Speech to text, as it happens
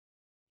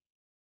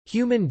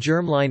Human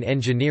germline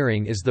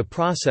engineering is the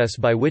process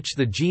by which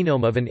the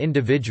genome of an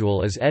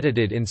individual is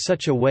edited in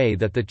such a way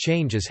that the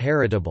change is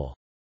heritable.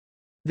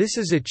 This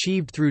is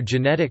achieved through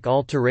genetic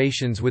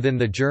alterations within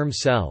the germ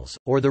cells,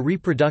 or the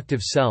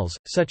reproductive cells,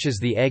 such as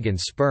the egg and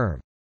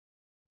sperm.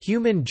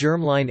 Human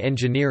germline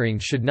engineering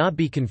should not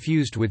be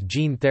confused with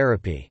gene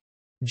therapy.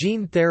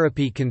 Gene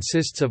therapy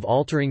consists of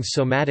altering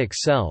somatic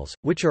cells,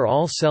 which are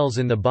all cells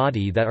in the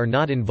body that are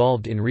not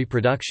involved in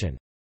reproduction.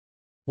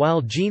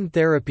 While gene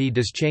therapy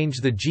does change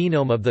the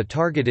genome of the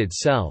targeted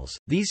cells,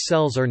 these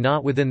cells are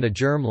not within the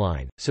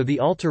germline, so the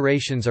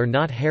alterations are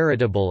not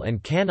heritable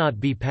and cannot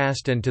be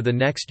passed on to the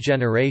next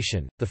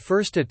generation. The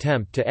first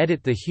attempt to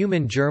edit the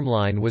human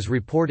germline was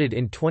reported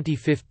in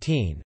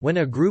 2015, when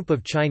a group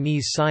of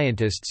Chinese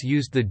scientists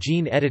used the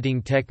gene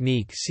editing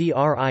technique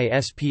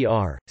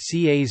CRISPR,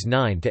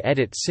 Cas9 to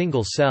edit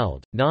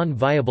single-celled,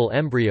 non-viable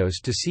embryos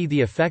to see the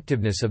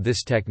effectiveness of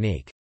this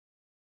technique.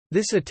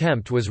 This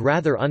attempt was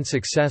rather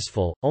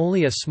unsuccessful,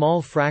 only a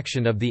small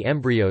fraction of the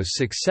embryos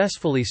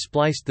successfully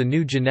spliced the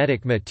new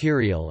genetic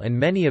material and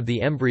many of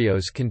the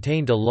embryos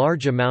contained a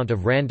large amount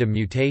of random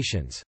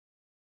mutations.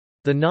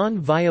 The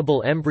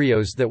non-viable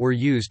embryos that were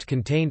used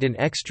contained an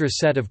extra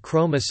set of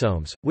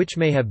chromosomes, which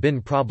may have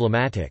been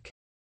problematic.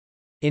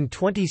 In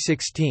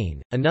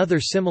 2016,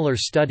 another similar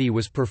study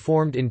was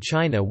performed in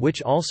China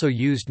which also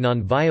used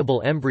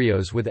non-viable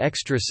embryos with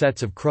extra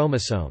sets of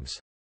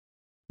chromosomes.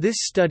 This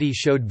study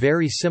showed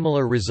very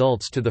similar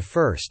results to the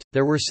first.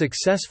 There were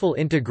successful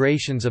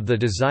integrations of the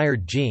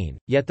desired gene,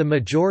 yet the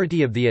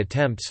majority of the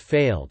attempts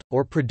failed,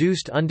 or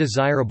produced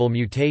undesirable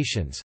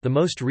mutations. The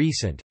most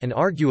recent, and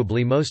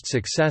arguably most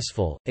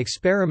successful,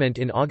 experiment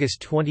in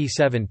August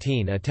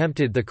 2017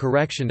 attempted the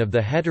correction of the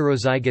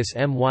heterozygous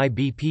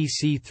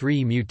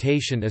MYBPC3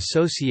 mutation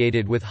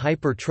associated with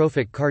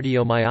hypertrophic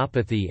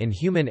cardiomyopathy in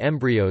human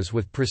embryos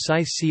with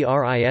precise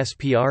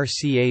CRISPR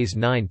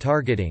Cas9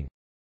 targeting.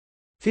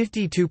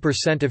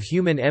 52% of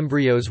human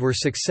embryos were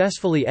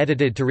successfully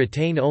edited to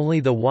retain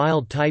only the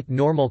wild-type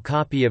normal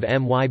copy of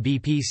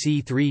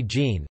MYBPC3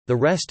 gene, the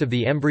rest of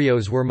the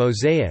embryos were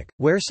mosaic,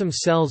 where some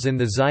cells in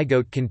the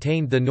zygote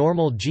contained the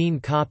normal gene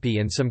copy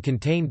and some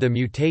contained the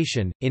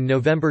mutation. In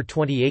November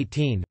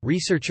 2018,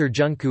 researcher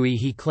Zhengcui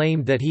He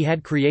claimed that he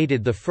had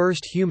created the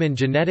first human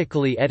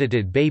genetically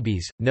edited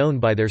babies, known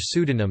by their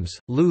pseudonyms,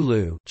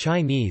 Lulu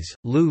 (Chinese,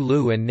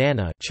 Lulu) and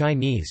Nana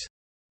 (Chinese).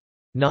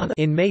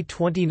 In May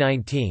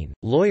 2019,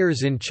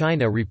 lawyers in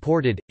China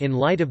reported, in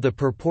light of the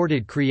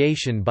purported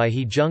creation by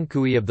He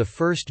Zhengcui of the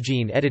first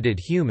gene-edited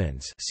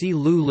humans, see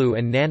Lulu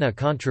and Nana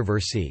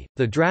controversy,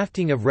 the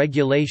drafting of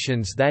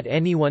regulations that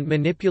anyone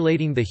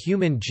manipulating the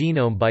human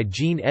genome by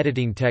gene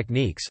editing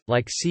techniques,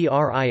 like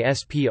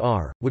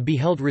CRISPR, would be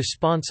held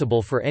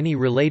responsible for any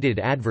related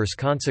adverse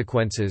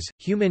consequences.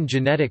 Human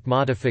genetic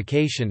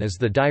modification is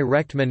the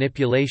direct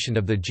manipulation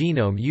of the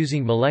genome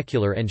using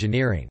molecular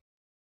engineering.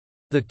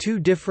 The two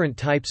different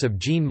types of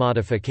gene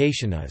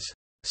modification is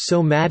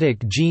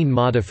somatic gene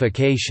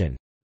modification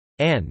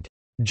and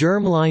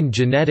germline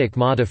genetic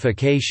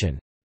modification.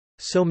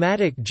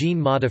 Somatic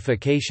gene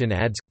modification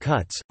adds,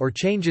 cuts, or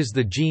changes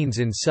the genes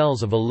in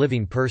cells of a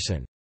living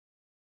person.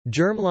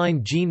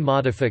 Germline gene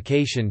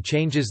modification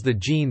changes the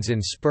genes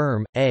in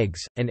sperm,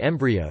 eggs, and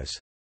embryos.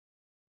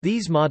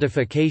 These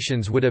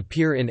modifications would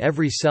appear in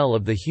every cell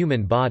of the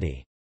human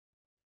body.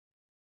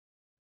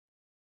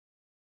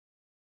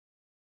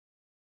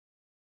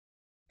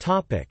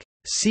 CRISPR,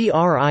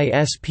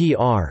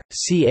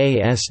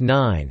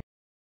 Cas9.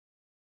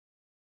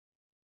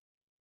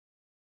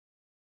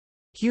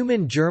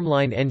 Human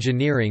germline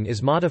engineering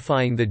is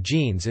modifying the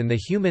genes in the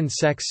human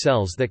sex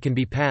cells that can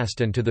be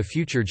passed on to the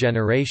future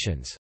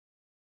generations.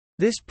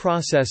 This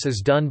process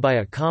is done by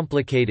a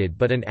complicated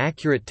but an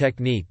accurate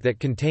technique that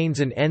contains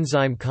an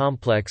enzyme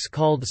complex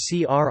called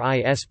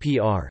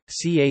CRISPR,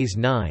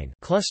 Cas9,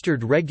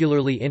 clustered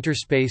regularly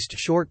interspaced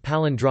short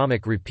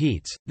palindromic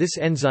repeats. This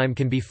enzyme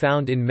can be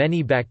found in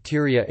many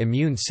bacteria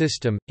immune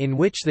system, in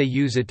which they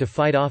use it to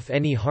fight off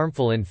any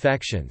harmful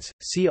infections.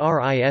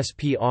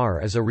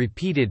 CRISPR is a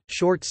repeated,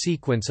 short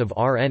sequence of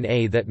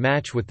RNA that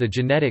match with the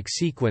genetic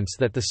sequence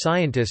that the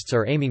scientists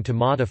are aiming to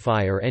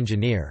modify or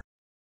engineer.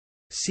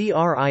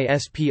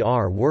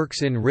 CRISPR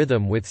works in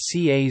rhythm with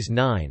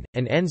Cas9,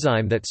 an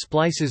enzyme that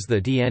splices the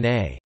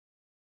DNA.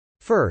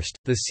 First,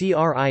 the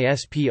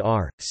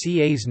CRISPR,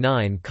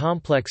 Cas9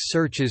 complex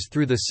searches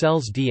through the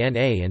cell's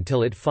DNA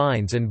until it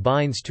finds and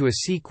binds to a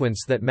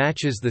sequence that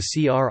matches the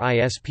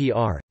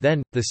CRISPR,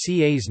 then, the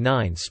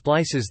Cas9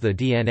 splices the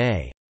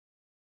DNA.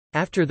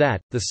 After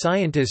that, the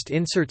scientist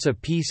inserts a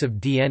piece of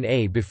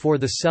DNA before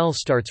the cell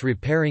starts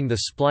repairing the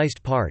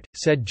spliced part,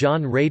 said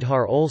John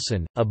Radhar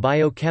Olson, a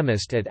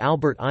biochemist at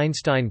Albert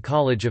Einstein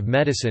College of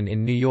Medicine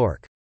in New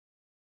York.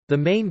 The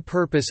main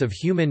purpose of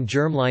human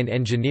germline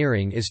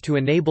engineering is to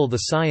enable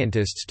the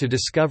scientists to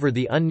discover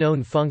the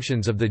unknown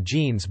functions of the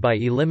genes by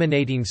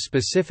eliminating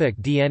specific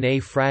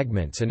DNA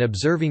fragments and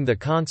observing the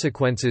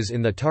consequences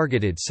in the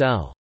targeted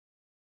cell.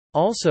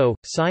 Also,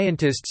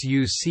 scientists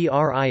use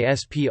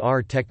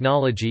CRISPR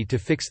technology to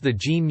fix the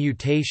gene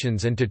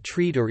mutations and to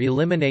treat or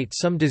eliminate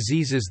some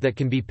diseases that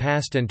can be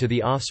passed on to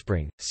the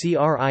offspring.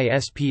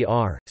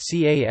 CRISPR,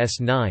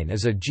 Cas9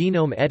 is a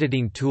genome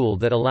editing tool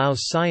that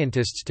allows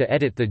scientists to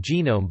edit the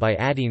genome by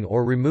adding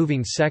or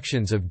removing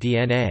sections of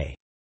DNA.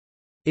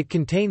 It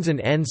contains an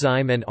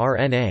enzyme and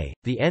RNA,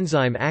 the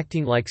enzyme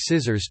acting like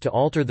scissors to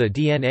alter the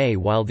DNA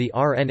while the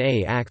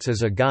RNA acts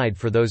as a guide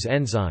for those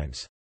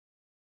enzymes.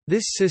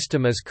 This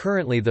system is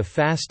currently the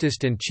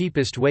fastest and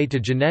cheapest way to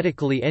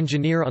genetically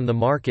engineer on the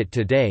market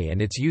today,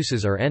 and its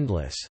uses are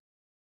endless.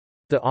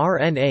 The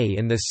RNA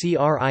in the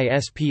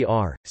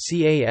CRISPR,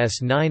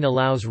 Cas9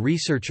 allows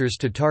researchers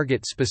to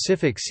target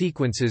specific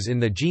sequences in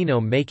the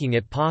genome, making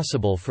it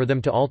possible for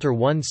them to alter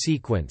one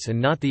sequence and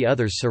not the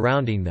others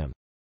surrounding them.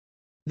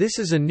 This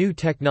is a new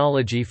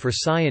technology for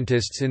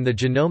scientists in the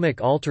genomic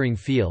altering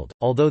field.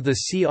 Although the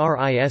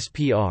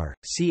CRISPR,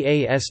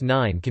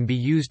 Cas9 can be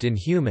used in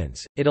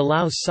humans, it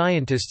allows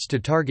scientists to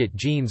target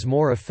genes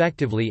more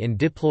effectively in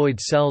diploid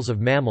cells of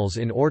mammals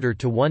in order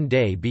to one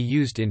day be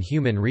used in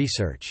human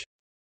research.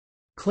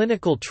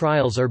 Clinical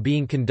trials are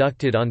being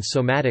conducted on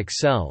somatic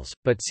cells,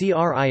 but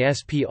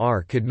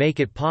CRISPR could make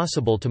it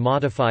possible to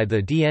modify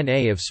the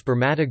DNA of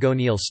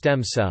spermatogonial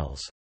stem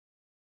cells.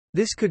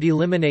 This could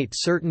eliminate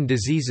certain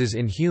diseases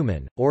in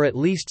human, or at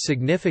least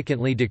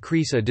significantly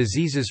decrease a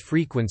disease's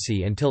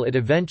frequency until it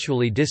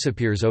eventually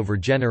disappears over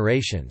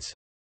generations.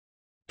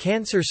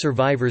 Cancer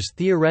survivors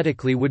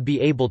theoretically would be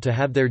able to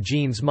have their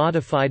genes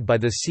modified by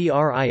the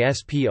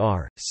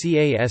CRISPR,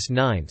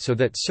 Cas9 so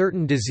that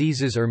certain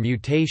diseases or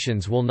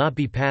mutations will not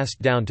be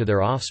passed down to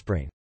their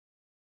offspring.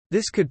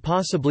 This could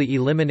possibly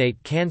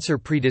eliminate cancer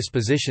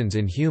predispositions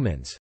in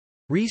humans.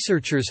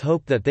 Researchers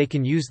hope that they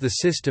can use the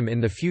system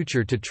in the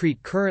future to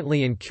treat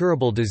currently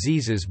incurable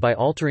diseases by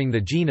altering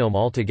the genome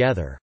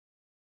altogether.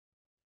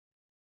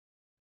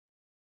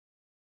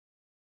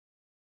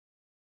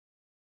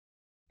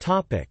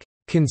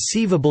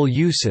 Conceivable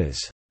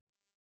uses.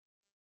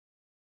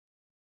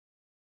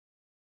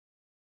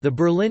 The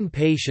Berlin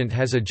patient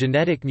has a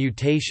genetic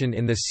mutation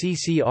in the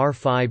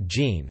CCR5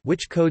 gene,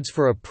 which codes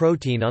for a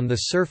protein on the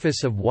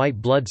surface of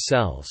white blood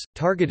cells,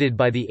 targeted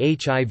by the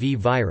HIV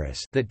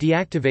virus, that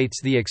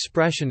deactivates the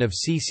expression of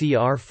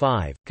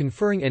CCR5,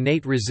 conferring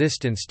innate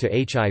resistance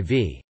to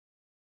HIV.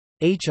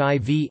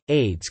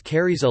 HIV/AIDS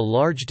carries a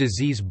large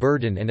disease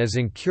burden and is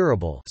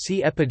incurable.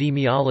 See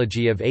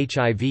Epidemiology of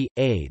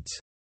HIV/AIDS.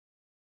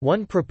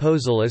 One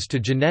proposal is to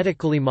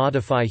genetically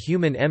modify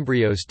human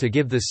embryos to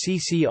give the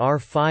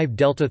CCR5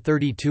 delta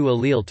 32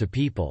 allele to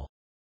people.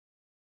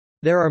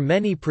 There are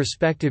many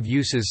prospective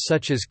uses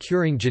such as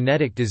curing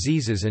genetic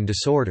diseases and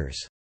disorders.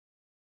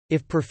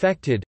 If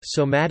perfected,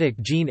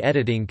 somatic gene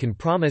editing can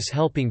promise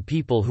helping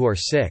people who are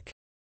sick.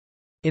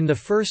 In the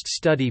first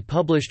study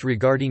published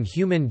regarding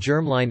human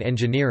germline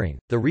engineering,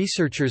 the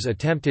researchers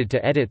attempted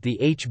to edit the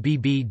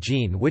HBB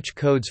gene, which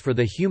codes for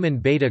the human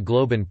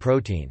beta-globin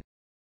protein.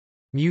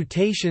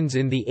 Mutations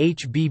in the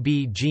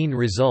HBB gene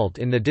result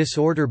in the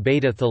disorder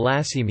beta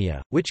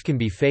thalassemia, which can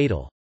be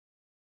fatal.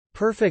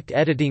 Perfect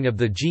editing of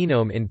the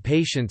genome in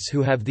patients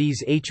who have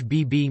these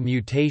HBB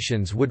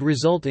mutations would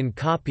result in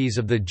copies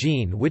of the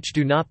gene which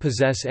do not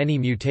possess any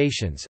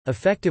mutations,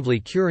 effectively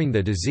curing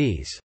the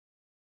disease.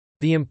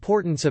 The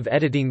importance of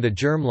editing the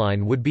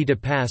germline would be to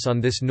pass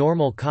on this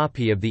normal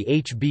copy of the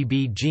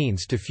HBB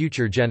genes to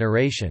future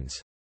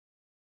generations.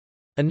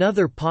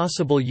 Another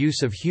possible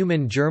use of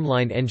human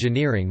germline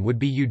engineering would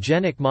be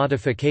eugenic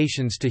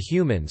modifications to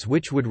humans,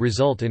 which would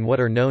result in what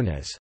are known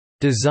as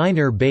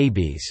designer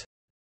babies.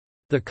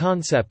 The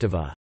concept of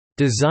a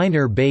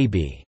designer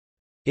baby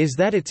is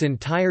that its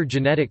entire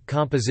genetic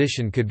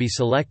composition could be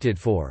selected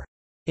for.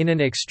 In an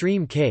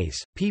extreme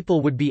case,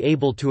 people would be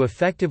able to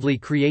effectively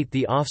create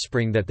the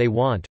offspring that they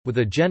want, with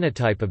a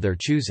genotype of their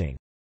choosing.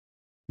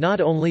 Not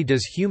only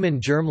does human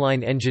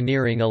germline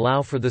engineering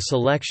allow for the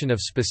selection of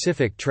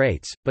specific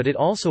traits, but it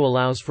also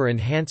allows for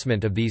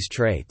enhancement of these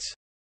traits.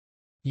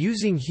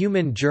 Using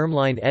human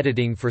germline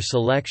editing for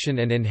selection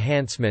and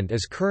enhancement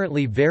is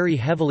currently very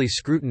heavily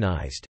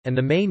scrutinized, and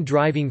the main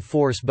driving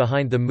force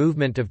behind the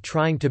movement of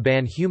trying to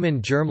ban human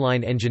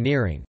germline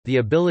engineering. The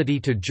ability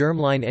to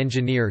germline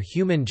engineer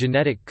human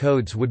genetic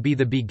codes would be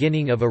the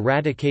beginning of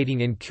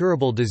eradicating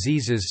incurable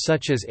diseases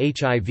such as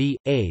HIV,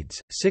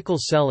 AIDS, sickle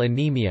cell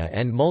anemia,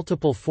 and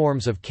multiple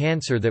forms of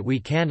cancer that we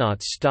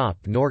cannot stop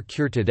nor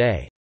cure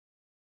today.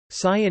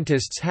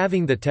 Scientists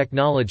having the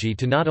technology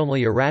to not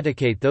only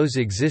eradicate those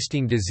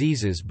existing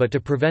diseases but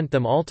to prevent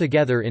them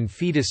altogether in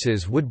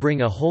fetuses would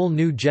bring a whole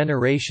new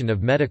generation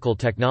of medical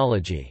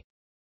technology.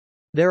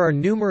 There are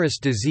numerous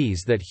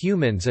diseases that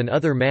humans and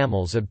other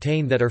mammals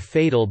obtain that are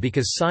fatal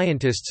because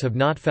scientists have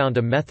not found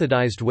a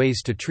methodized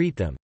ways to treat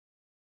them.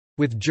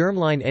 With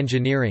germline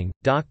engineering,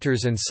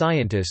 doctors and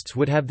scientists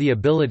would have the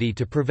ability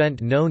to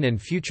prevent known and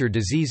future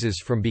diseases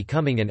from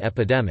becoming an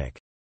epidemic.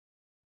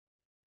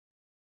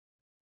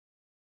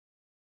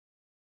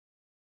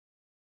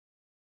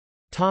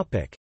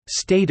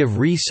 State of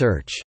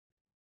research.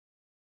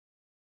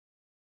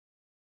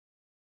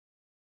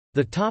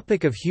 The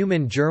topic of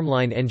human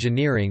germline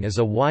engineering is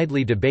a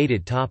widely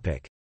debated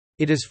topic.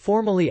 It is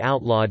formally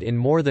outlawed in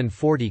more than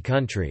 40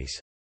 countries.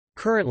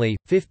 Currently,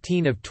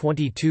 15 of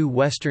 22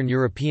 Western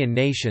European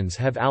nations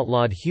have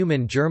outlawed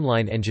human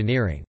germline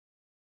engineering.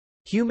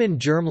 Human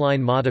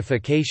germline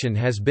modification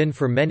has been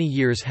for many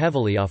years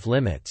heavily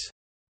off-limits.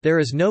 There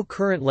is no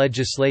current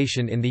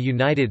legislation in the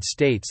United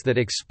States that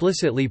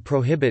explicitly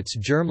prohibits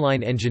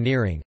germline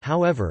engineering.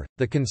 However,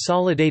 the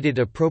Consolidated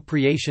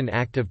Appropriation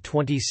Act of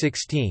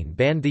 2016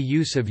 banned the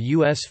use of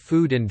U.S.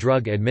 Food and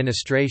Drug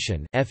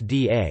Administration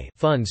 (FDA)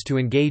 funds to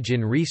engage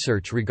in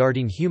research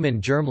regarding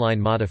human germline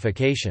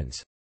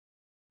modifications.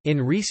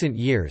 In recent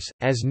years,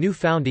 as new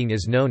founding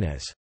is known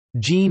as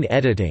gene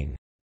editing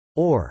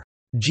or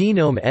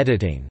genome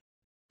editing,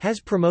 has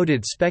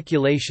promoted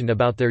speculation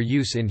about their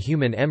use in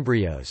human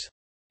embryos.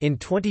 In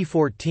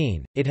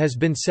 2014, it has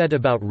been said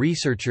about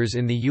researchers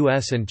in the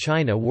US and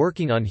China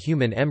working on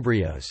human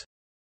embryos.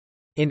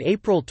 In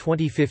April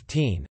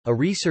 2015, a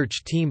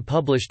research team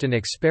published an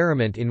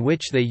experiment in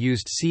which they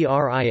used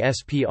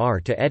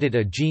CRISPR to edit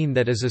a gene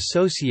that is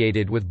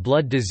associated with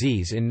blood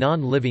disease in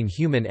non-living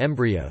human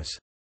embryos.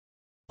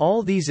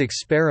 All these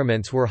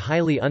experiments were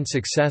highly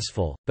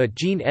unsuccessful, but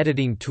gene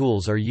editing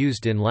tools are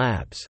used in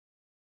labs.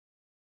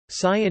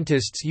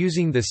 Scientists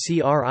using the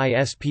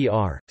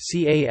CRISPR,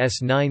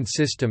 Cas9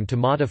 system to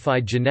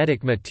modify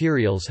genetic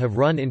materials have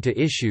run into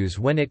issues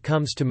when it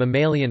comes to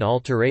mammalian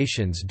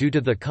alterations due to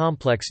the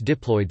complex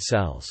diploid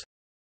cells.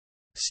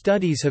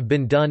 Studies have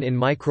been done in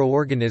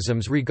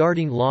microorganisms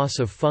regarding loss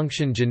of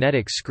function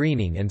genetic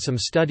screening and some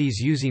studies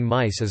using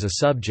mice as a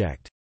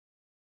subject.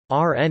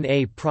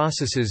 RNA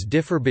processes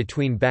differ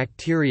between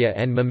bacteria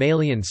and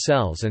mammalian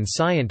cells, and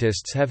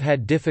scientists have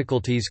had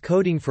difficulties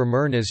coding for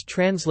mRNA's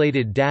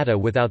translated data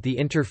without the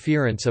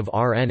interference of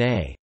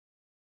RNA.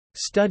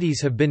 Studies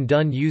have been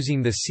done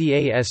using the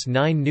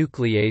Cas9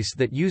 nuclease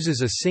that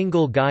uses a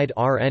single guide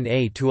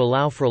RNA to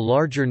allow for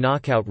larger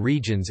knockout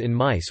regions in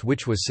mice,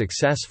 which was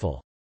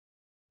successful.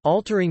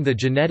 Altering the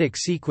genetic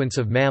sequence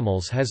of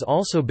mammals has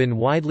also been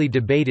widely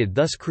debated,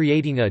 thus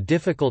creating a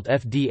difficult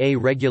FDA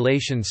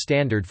regulation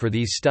standard for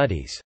these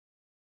studies.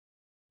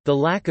 The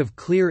lack of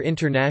clear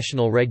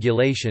international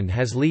regulation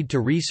has led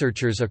to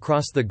researchers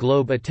across the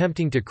globe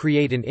attempting to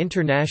create an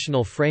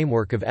international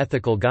framework of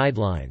ethical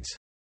guidelines.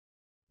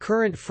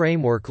 Current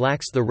framework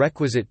lacks the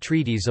requisite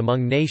treaties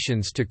among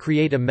nations to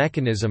create a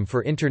mechanism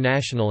for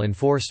international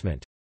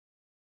enforcement.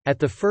 At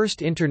the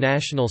first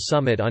International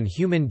Summit on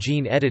Human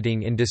Gene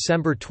Editing in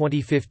December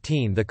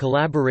 2015, the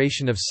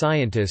collaboration of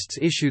scientists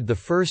issued the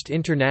first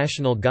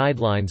international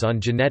guidelines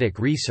on genetic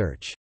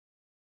research.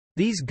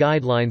 These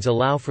guidelines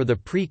allow for the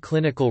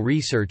pre-clinical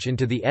research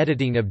into the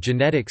editing of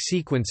genetic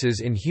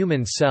sequences in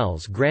human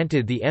cells,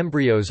 granted the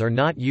embryos are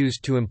not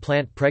used to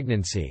implant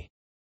pregnancy.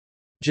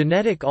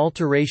 Genetic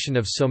alteration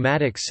of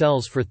somatic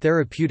cells for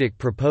therapeutic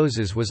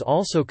purposes was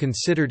also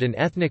considered an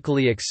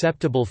ethnically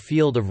acceptable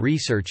field of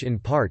research, in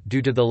part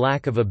due to the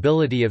lack of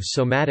ability of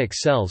somatic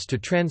cells to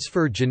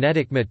transfer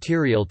genetic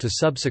material to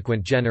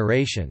subsequent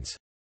generations.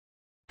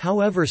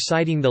 However,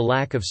 citing the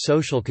lack of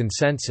social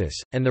consensus,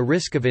 and the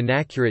risk of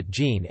inaccurate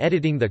gene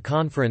editing, the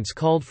conference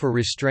called for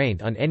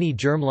restraint on any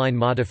germline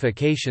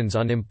modifications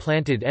on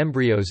implanted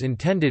embryos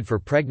intended for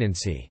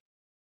pregnancy.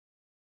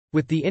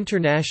 With the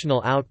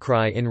international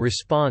outcry in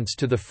response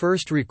to the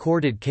first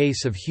recorded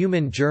case of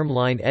human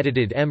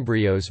germline-edited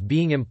embryos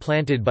being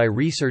implanted by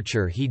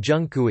researcher He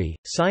Jungkui,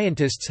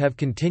 scientists have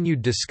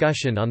continued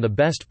discussion on the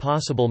best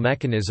possible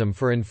mechanism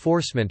for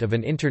enforcement of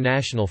an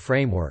international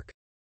framework.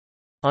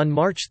 On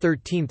March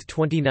 13,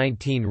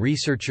 2019,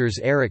 researchers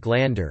Eric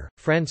Lander,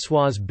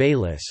 Françoise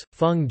Baylis,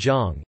 Feng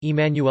Zhang,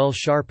 Emmanuel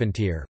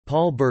Charpentier,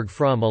 Paul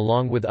Berg-Frum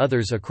along with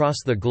others across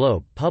the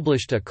globe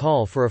published a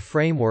call for a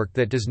framework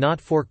that does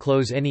not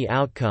foreclose any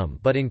outcome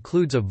but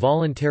includes a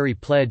voluntary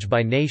pledge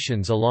by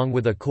nations along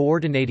with a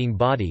coordinating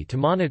body to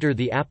monitor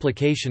the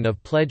application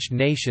of pledged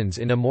nations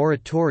in a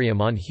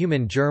moratorium on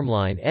human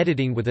germline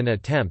editing, with an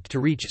attempt to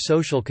reach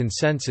social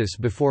consensus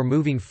before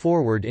moving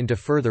forward into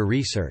further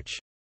research.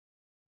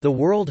 The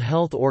World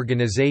Health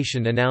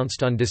Organization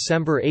announced on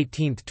December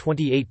 18,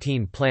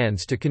 2018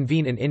 plans to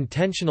convene an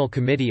intentional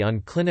committee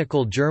on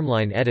clinical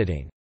germline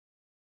editing.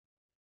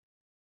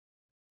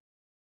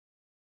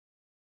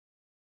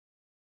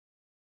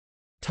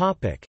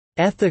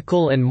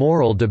 Ethical and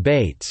moral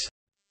debates.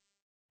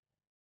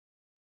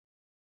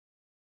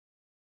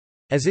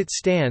 As it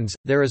stands,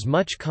 there is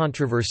much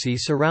controversy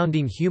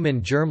surrounding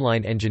human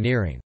germline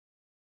engineering.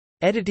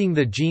 Editing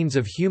the genes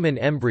of human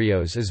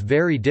embryos is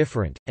very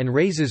different, and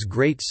raises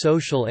great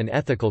social and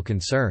ethical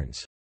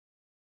concerns.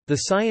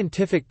 The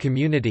scientific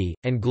community,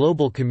 and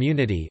global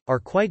community, are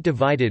quite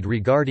divided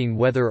regarding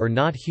whether or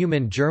not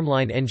human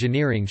germline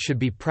engineering should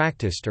be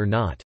practiced or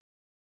not.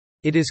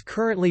 It is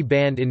currently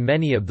banned in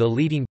many of the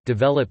leading,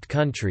 developed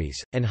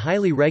countries, and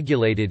highly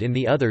regulated in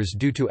the others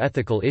due to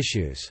ethical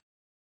issues.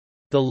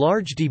 The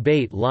large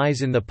debate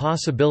lies in the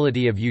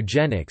possibility of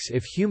eugenics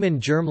if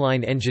human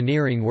germline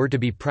engineering were to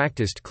be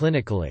practiced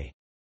clinically.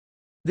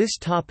 This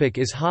topic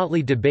is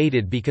hotly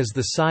debated because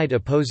the side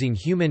opposing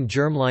human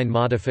germline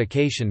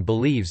modification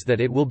believes that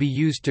it will be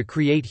used to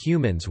create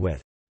humans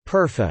with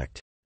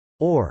perfect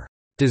or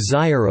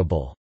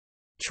desirable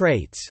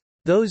traits.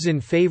 Those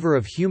in favor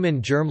of human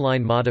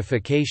germline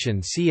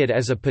modification see it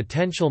as a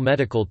potential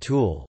medical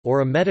tool,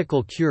 or a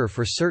medical cure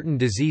for certain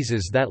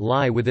diseases that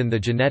lie within the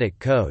genetic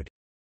code.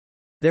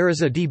 There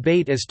is a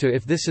debate as to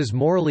if this is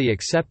morally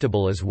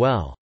acceptable as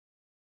well.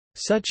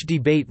 Such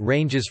debate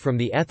ranges from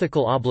the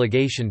ethical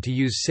obligation to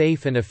use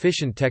safe and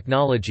efficient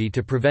technology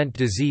to prevent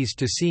disease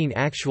to seeing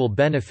actual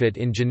benefit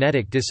in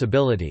genetic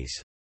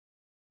disabilities.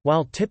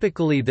 While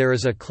typically there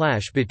is a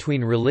clash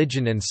between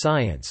religion and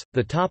science,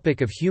 the topic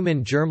of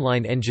human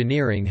germline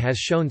engineering has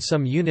shown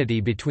some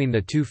unity between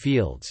the two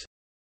fields.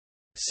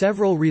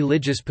 Several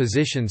religious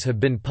positions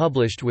have been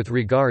published with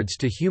regards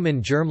to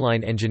human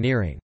germline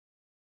engineering.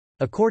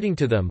 According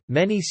to them,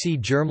 many see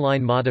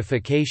germline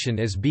modification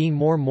as being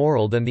more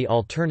moral than the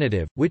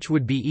alternative, which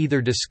would be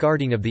either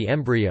discarding of the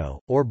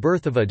embryo, or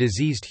birth of a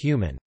diseased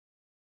human.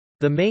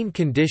 The main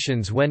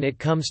conditions when it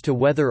comes to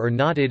whether or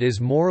not it is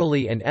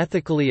morally and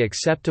ethically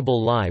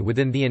acceptable lie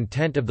within the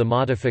intent of the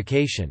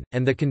modification,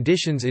 and the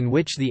conditions in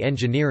which the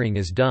engineering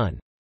is done.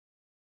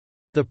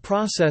 The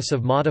process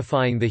of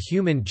modifying the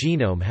human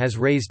genome has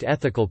raised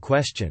ethical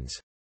questions.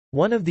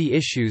 One of the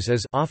issues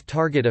is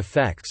off-target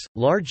effects.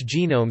 Large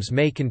genomes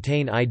may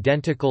contain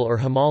identical or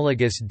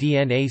homologous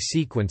DNA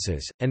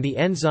sequences, and the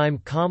enzyme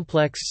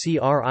complex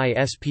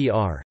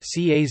CRISPR,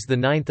 Cas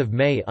 9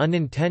 May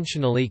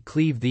unintentionally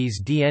cleave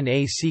these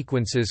DNA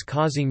sequences,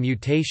 causing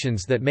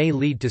mutations that may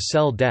lead to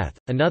cell death.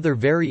 Another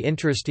very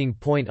interesting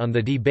point on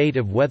the debate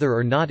of whether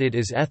or not it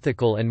is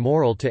ethical and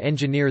moral to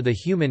engineer the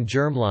human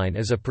germline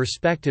is a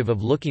perspective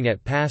of looking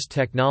at past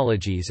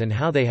technologies and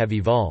how they have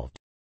evolved.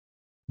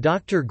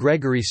 Dr.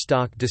 Gregory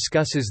Stock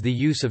discusses the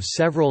use of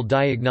several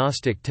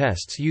diagnostic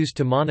tests used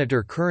to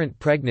monitor current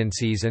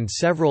pregnancies and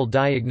several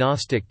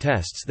diagnostic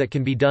tests that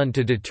can be done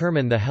to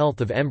determine the health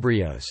of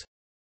embryos.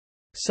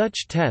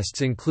 Such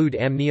tests include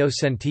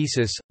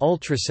amniocentesis,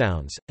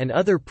 ultrasounds, and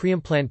other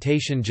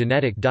preimplantation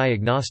genetic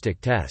diagnostic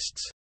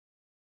tests.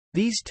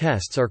 These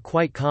tests are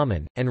quite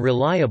common, and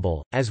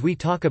reliable, as we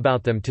talk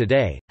about them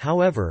today.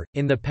 However,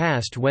 in the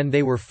past when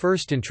they were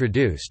first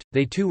introduced,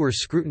 they too were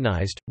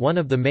scrutinized. One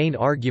of the main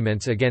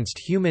arguments against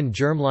human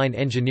germline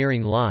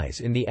engineering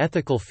lies in the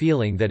ethical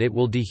feeling that it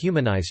will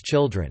dehumanize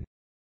children.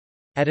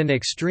 At an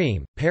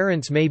extreme,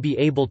 parents may be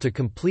able to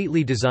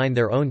completely design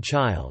their own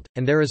child,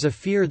 and there is a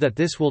fear that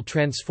this will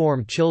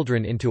transform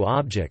children into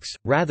objects,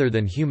 rather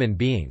than human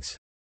beings.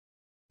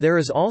 There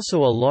is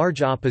also a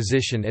large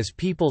opposition as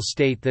people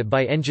state that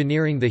by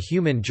engineering the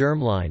human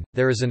germline,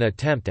 there is an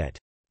attempt at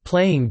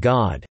playing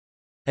God,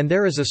 and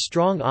there is a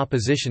strong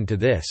opposition to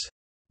this.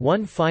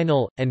 One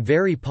final, and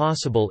very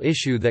possible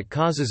issue that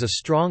causes a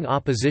strong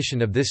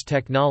opposition of this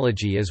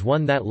technology is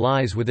one that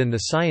lies within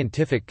the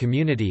scientific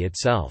community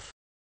itself.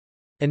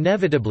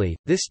 Inevitably,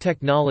 this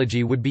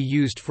technology would be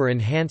used for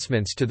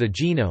enhancements to the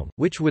genome,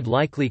 which would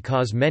likely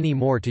cause many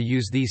more to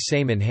use these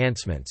same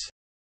enhancements.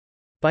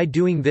 By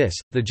doing this,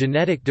 the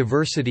genetic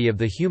diversity of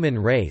the human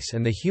race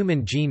and the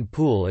human gene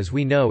pool as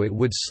we know it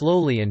would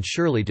slowly and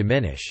surely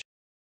diminish.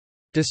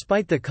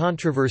 Despite the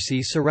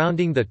controversy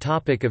surrounding the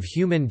topic of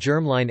human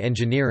germline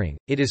engineering,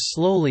 it is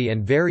slowly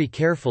and very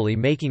carefully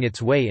making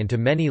its way into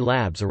many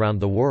labs around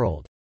the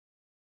world.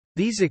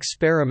 These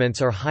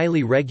experiments are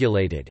highly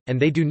regulated,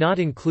 and they do not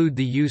include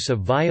the use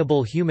of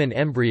viable human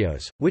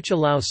embryos, which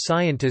allows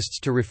scientists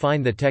to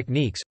refine the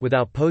techniques,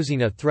 without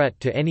posing a threat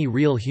to any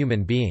real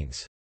human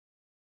beings.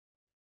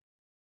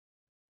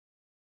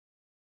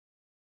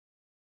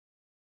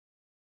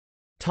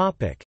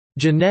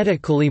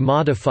 Genetically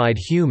modified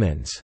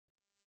humans.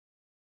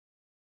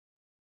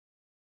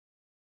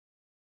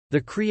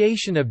 The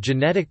creation of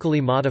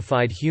genetically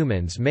modified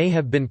humans may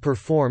have been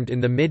performed in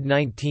the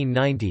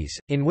mid-1990s,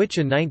 in which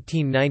a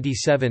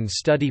 1997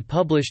 study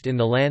published in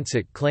The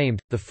Lancet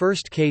claimed, the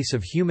first case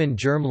of human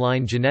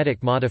germline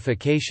genetic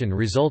modification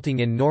resulting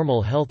in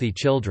normal healthy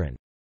children.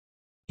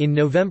 In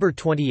November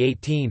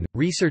 2018,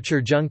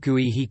 researcher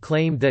Junkui He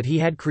claimed that he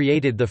had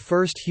created the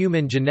first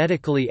human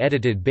genetically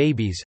edited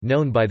babies,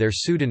 known by their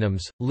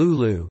pseudonyms,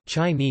 Lulu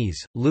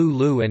Chinese,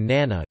 Lulu and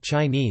Nana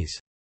Chinese.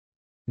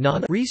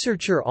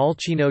 Researcher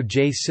Alcino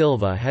J.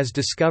 Silva has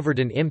discovered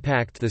an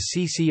impact the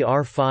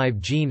CCR5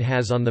 gene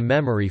has on the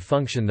memory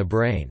function the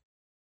brain.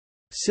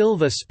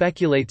 Silva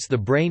speculates the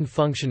brain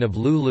function of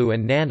Lulu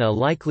and Nana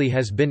likely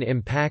has been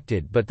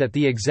impacted but that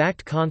the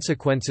exact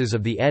consequences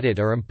of the edit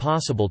are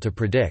impossible to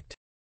predict.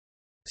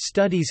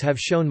 Studies have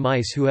shown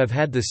mice who have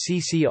had the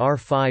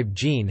CCR5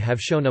 gene have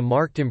shown a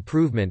marked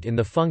improvement in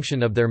the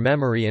function of their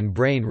memory and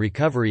brain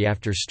recovery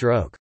after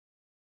stroke.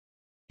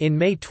 In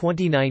May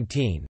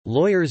 2019,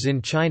 lawyers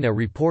in China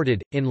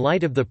reported, in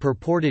light of the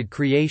purported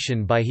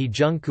creation by He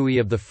Jiankui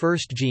of the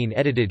first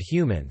gene-edited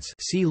humans,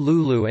 see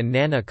Lulu and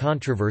Nana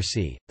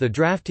controversy, the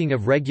drafting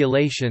of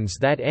regulations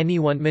that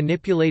anyone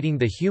manipulating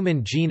the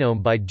human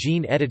genome by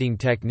gene editing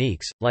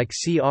techniques, like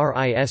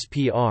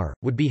CRISPR,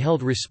 would be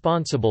held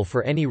responsible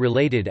for any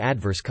related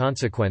adverse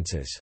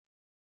consequences.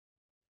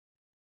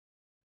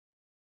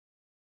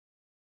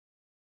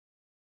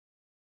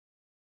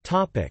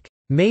 Topic: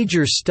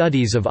 Major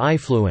studies of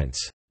ifluence.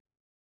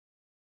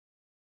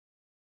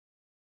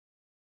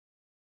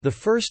 The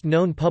first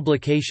known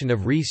publication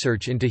of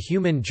research into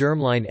human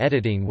germline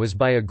editing was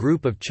by a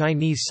group of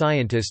Chinese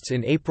scientists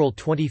in April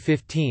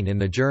 2015 in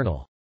the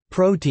journal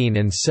Protein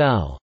and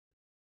Cell.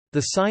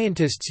 The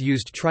scientists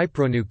used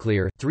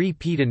tripronuclear 3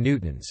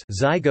 petanewtons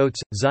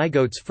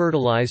zygotes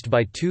fertilized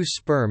by 2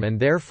 sperm and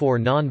therefore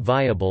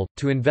non-viable,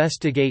 to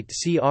investigate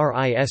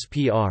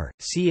CRISPR,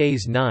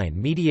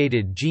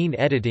 Cas9-mediated gene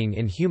editing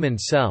in human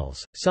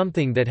cells,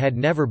 something that had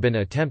never been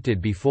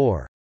attempted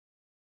before.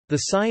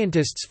 The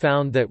scientists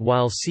found that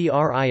while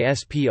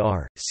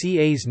CRISPR,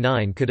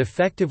 Cas9 could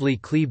effectively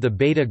cleave the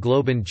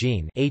beta-globin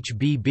gene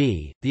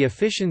 (HBB), the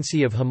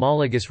efficiency of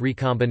homologous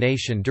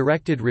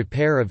recombination-directed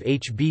repair of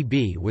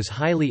HBB was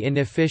highly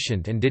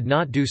inefficient and did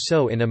not do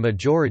so in a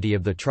majority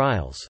of the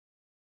trials.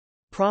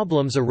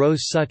 Problems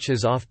arose such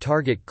as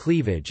off-target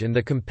cleavage and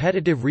the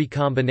competitive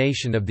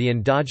recombination of the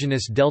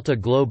endogenous delta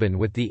globin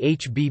with the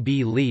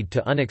HBB lead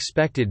to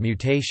unexpected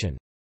mutation.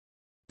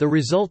 The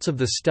results of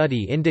the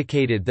study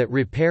indicated that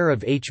repair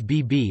of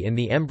HBB in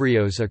the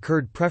embryos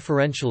occurred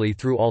preferentially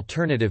through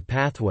alternative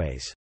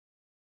pathways.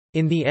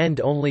 In the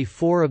end, only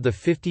 4 of the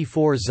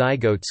 54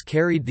 zygotes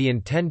carried the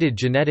intended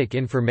genetic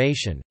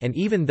information, and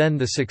even then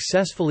the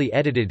successfully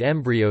edited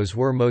embryos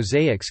were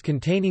mosaics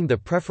containing the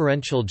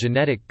preferential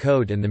genetic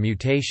code and the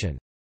mutation.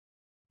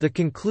 The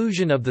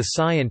conclusion of the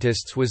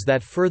scientists was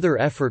that further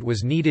effort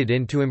was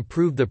needed to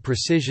improve the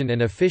precision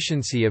and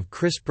efficiency of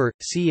CRISPR,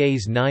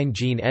 Cas9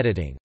 gene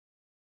editing.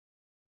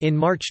 In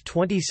March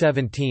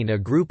 2017, a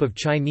group of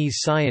Chinese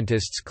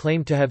scientists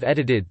claimed to have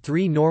edited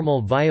 3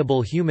 normal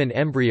viable human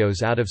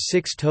embryos out of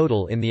 6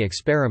 total in the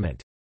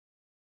experiment.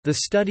 The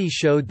study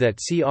showed that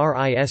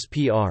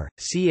CRISPR,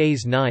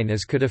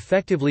 Cas9 could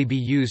effectively be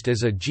used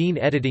as a gene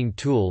editing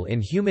tool in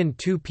human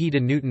 2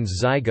 petanewtons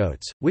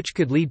zygotes, which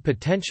could lead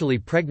potentially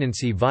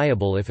pregnancy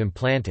viable if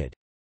implanted.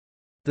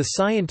 The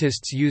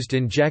scientists used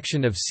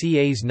injection of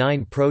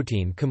Cas9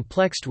 protein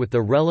complexed with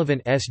the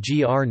relevant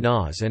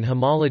sgR-NAs and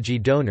homology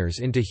donors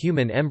into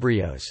human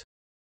embryos.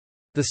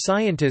 The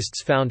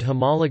scientists found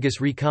homologous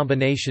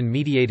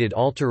recombination-mediated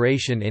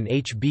alteration in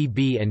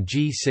HBB and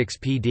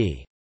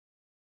G6PD.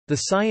 The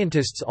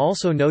scientists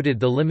also noted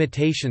the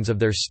limitations of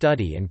their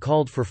study and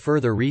called for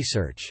further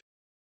research.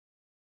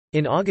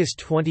 In August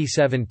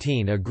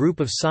 2017, a group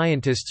of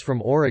scientists from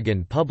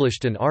Oregon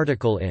published an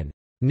article in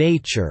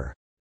Nature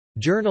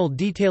journal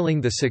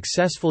detailing the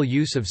successful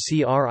use of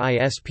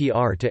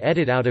CRISPR to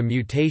edit out a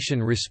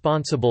mutation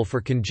responsible for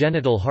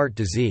congenital heart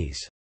disease.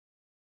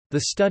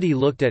 The study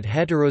looked at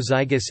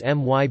heterozygous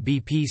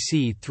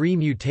MYBPC3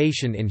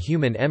 mutation in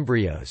human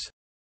embryos.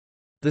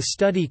 The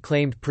study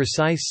claimed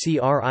precise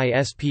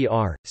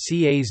CRISPR,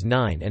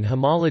 Cas9 and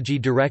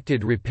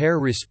homology-directed repair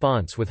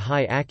response with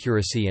high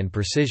accuracy and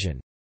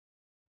precision.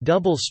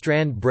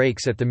 Double-strand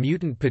breaks at the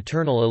mutant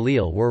paternal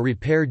allele were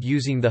repaired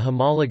using the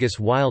homologous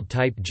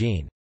wild-type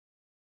gene.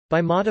 By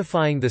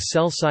modifying the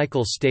cell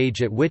cycle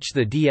stage at which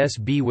the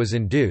DSB was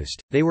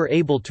induced, they were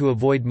able to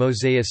avoid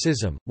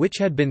mosaicism, which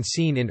had been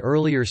seen in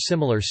earlier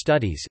similar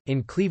studies,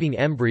 in cleaving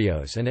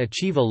embryos and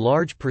achieve a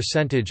large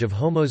percentage of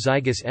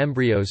homozygous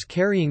embryos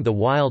carrying the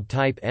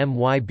wild-type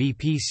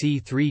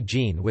MYBPC3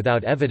 gene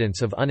without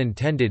evidence of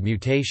unintended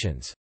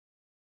mutations.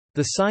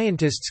 The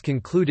scientists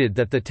concluded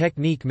that the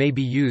technique may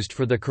be used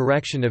for the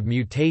correction of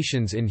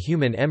mutations in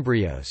human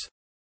embryos.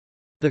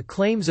 The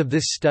claims of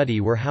this study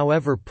were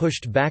however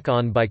pushed back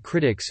on by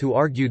critics who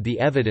argued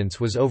the evidence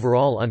was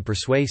overall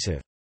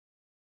unpersuasive.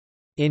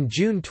 In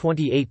June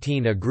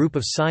 2018, a group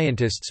of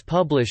scientists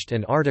published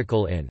an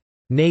article in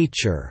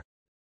Nature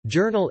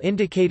journal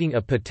indicating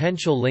a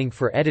potential link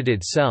for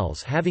edited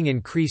cells having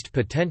increased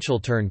potential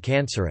turn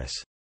cancerous.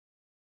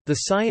 The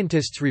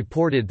scientists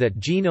reported that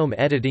genome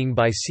editing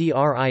by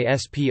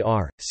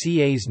CRISPR,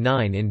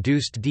 Cas9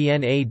 induced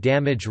DNA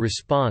damage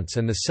response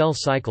and the cell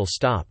cycle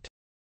stopped.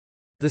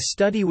 The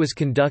study was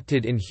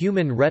conducted in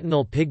human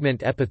retinal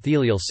pigment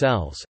epithelial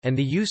cells, and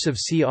the use of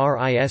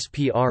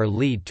CRISPR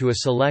led to a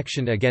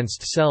selection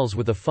against cells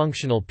with a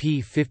functional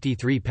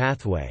p53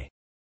 pathway.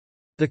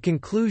 The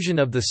conclusion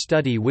of the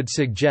study would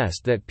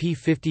suggest that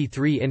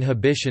p53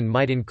 inhibition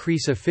might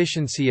increase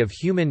efficiency of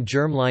human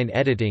germline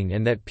editing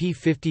and that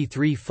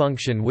p53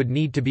 function would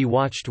need to be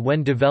watched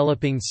when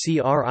developing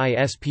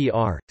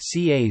CRISPR,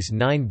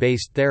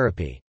 Cas9-based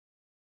therapy.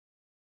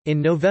 In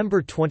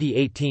November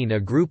 2018, a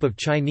group of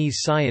Chinese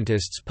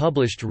scientists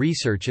published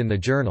research in the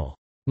journal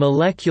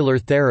Molecular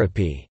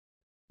Therapy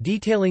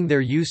detailing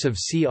their use of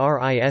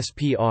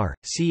CRISPR,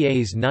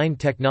 Cas9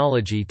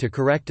 technology to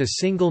correct a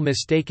single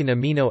mistaken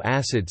amino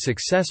acid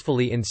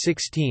successfully in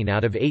 16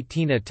 out of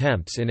 18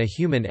 attempts in a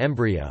human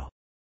embryo.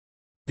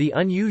 The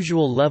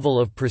unusual level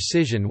of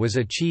precision was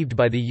achieved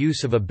by the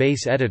use of a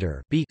base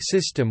editor B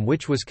system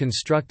which was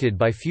constructed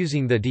by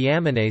fusing the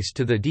deaminase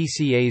to the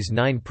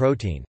DCase9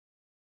 protein.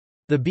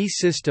 The B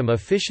system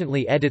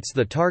efficiently edits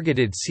the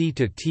targeted C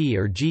to T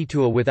or G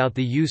to A without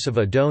the use of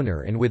a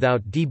donor and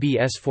without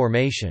DBS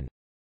formation.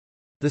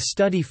 The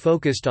study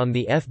focused on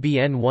the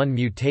FBN1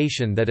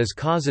 mutation that is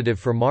causative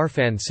for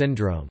Marfan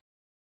syndrome.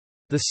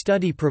 The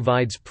study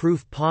provides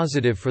proof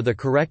positive for the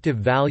corrective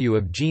value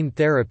of gene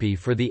therapy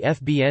for the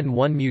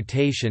FBN1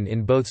 mutation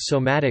in both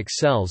somatic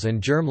cells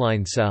and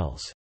germline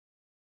cells.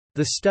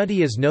 The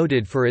study is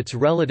noted for its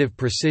relative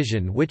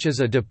precision, which is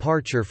a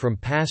departure from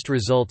past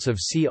results of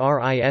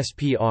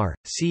CRISPR,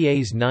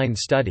 Cas9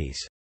 studies.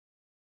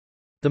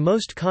 The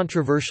most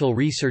controversial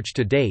research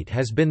to date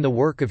has been the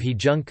work of He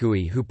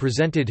Jiankui, who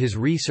presented his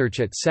research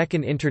at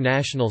Second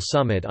International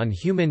Summit on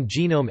Human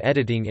Genome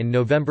Editing in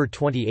November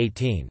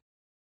 2018.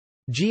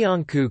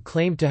 Jiankui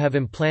claimed to have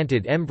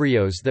implanted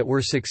embryos that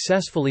were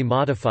successfully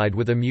modified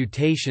with a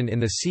mutation in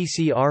the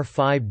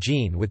CCR5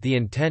 gene with the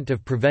intent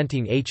of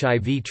preventing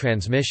HIV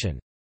transmission.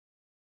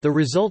 The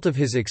result of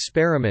his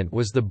experiment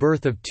was the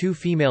birth of 2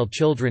 female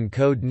children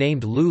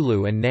code-named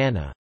Lulu and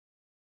Nana.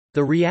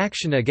 The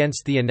reaction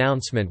against the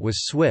announcement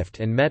was swift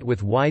and met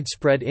with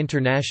widespread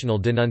international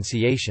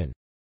denunciation.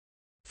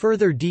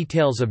 Further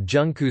details of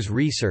Jiankui's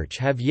research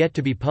have yet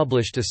to be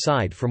published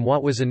aside from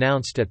what was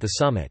announced at the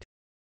summit.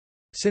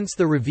 Since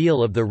the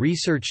reveal of the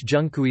research,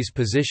 Jiankui's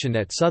position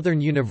at Southern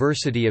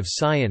University of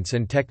Science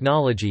and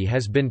Technology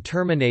has been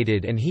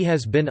terminated and he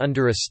has been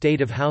under a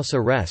state of house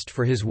arrest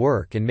for his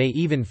work and may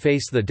even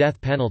face the death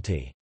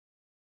penalty.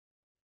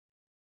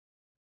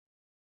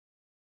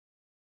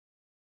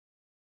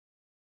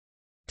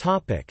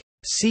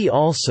 See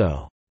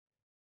also: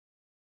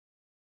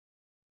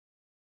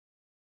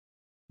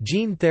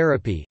 Gene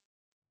therapy,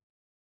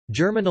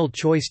 Germinal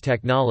choice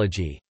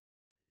technology,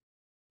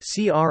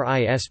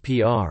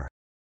 CRISPR.